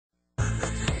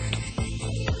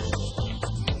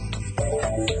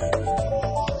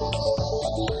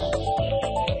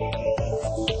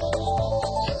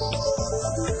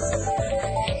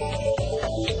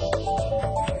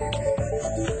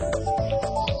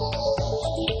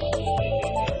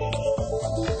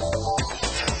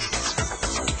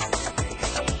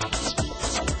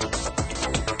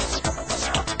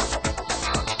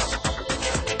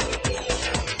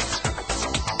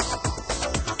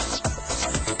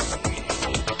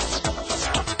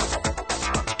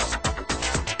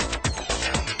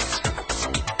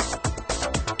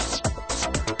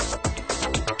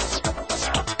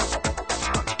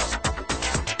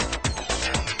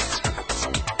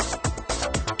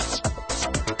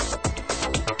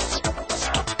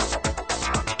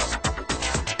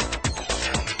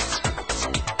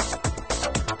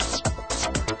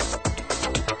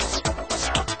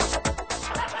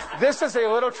This is a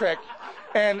little trick,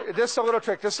 and this is a little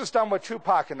trick. This is done with two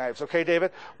pocket knives, okay,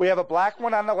 David? We have a black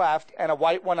one on the left and a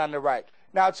white one on the right.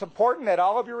 Now, it's important that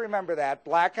all of you remember that.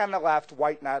 Black on the left,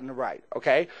 white on the right,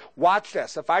 okay? Watch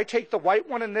this. If I take the white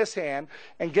one in this hand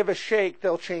and give a shake,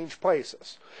 they'll change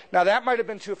places. Now, that might have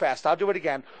been too fast. I'll do it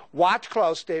again. Watch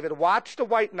close, David. Watch the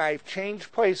white knife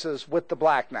change places with the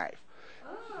black knife.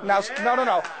 Now,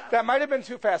 no. That might have been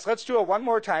too fast. Let's do it one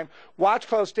more time. Watch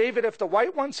close. David, if the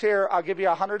white one's here, I'll give you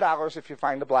 $100 if you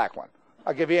find the black one.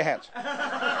 I'll give you a hint.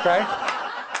 Okay?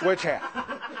 Which hand?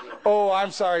 Oh, I'm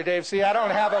sorry, Dave. See, I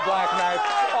don't have a black knife.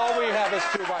 All we have is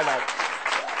two white knives.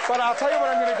 But I'll tell you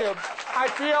what I'm going to do.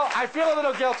 I feel a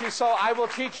little guilty, so I will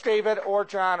teach David or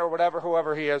John or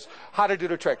whoever he is, how to do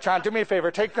the trick. John, do me a favor.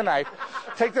 Take the knife.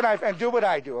 Take the knife and do what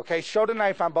I do, okay? Show the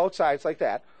knife on both sides like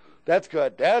that. That's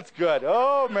good. That's good.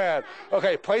 Oh, man.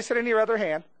 Okay, place it in your other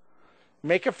hand.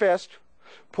 Make a fist.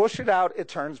 Push it out, it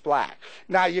turns black.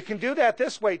 Now, you can do that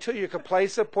this way, too. You can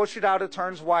place it, push it out, it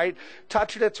turns white.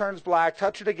 Touch it, it turns black.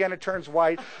 Touch it again, it turns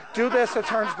white. Do this, it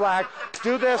turns black.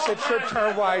 Do this, it should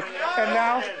turn white.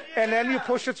 And then you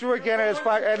push it through again, and it's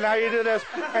black. And now you do this.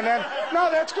 And then,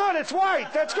 no, that's good. It's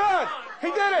white. That's good.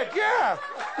 He did it. Yeah.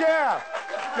 Yeah.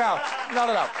 No.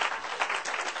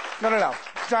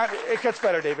 It gets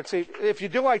better, David. See, if you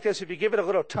do like this, if you give it a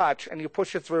little touch and you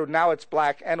push it through, now it's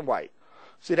black and white.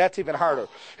 See, that's even harder.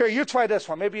 Here, you try this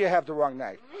one. Maybe you have the wrong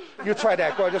knife. You try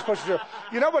that. Go ahead, just push it through.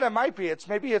 You know what it might be?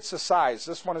 Maybe it's the size.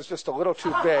 This one is just a little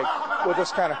too big with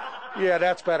this kind of, yeah,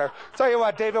 that's better. Tell you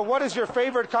what, David, what is your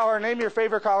favorite color? Name your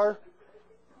favorite color.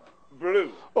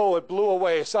 Blue. Oh, it blew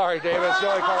away. Sorry, David. It's the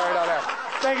only color right out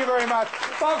there. Thank you very much.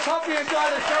 Folks, hope you enjoyed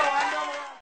the show.